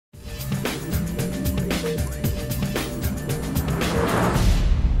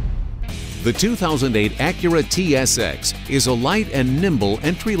The 2008 Acura TSX is a light and nimble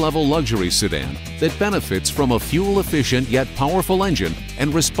entry-level luxury sedan that benefits from a fuel-efficient yet powerful engine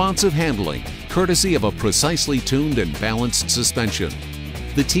and responsive handling, courtesy of a precisely tuned and balanced suspension.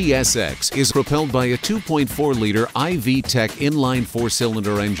 The TSX is propelled by a 2.4-liter iV-Tech inline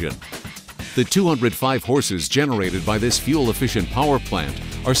four-cylinder engine. The 205 horses generated by this fuel-efficient power plant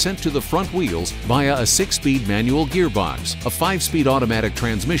are sent to the front wheels via a 6-speed manual gearbox. A 5-speed automatic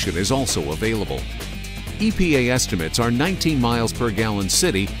transmission is also available. EPA estimates are 19 miles per gallon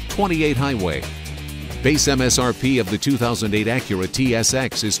city, 28 highway. Base MSRP of the 2008 Acura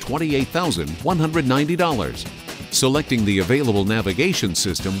TSX is $28,190. Selecting the available navigation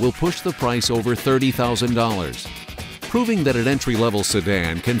system will push the price over $30,000. Proving that an entry-level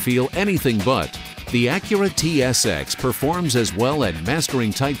sedan can feel anything but, the Acura TSX performs as well at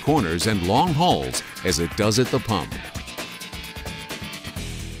mastering tight corners and long hauls as it does at the pump.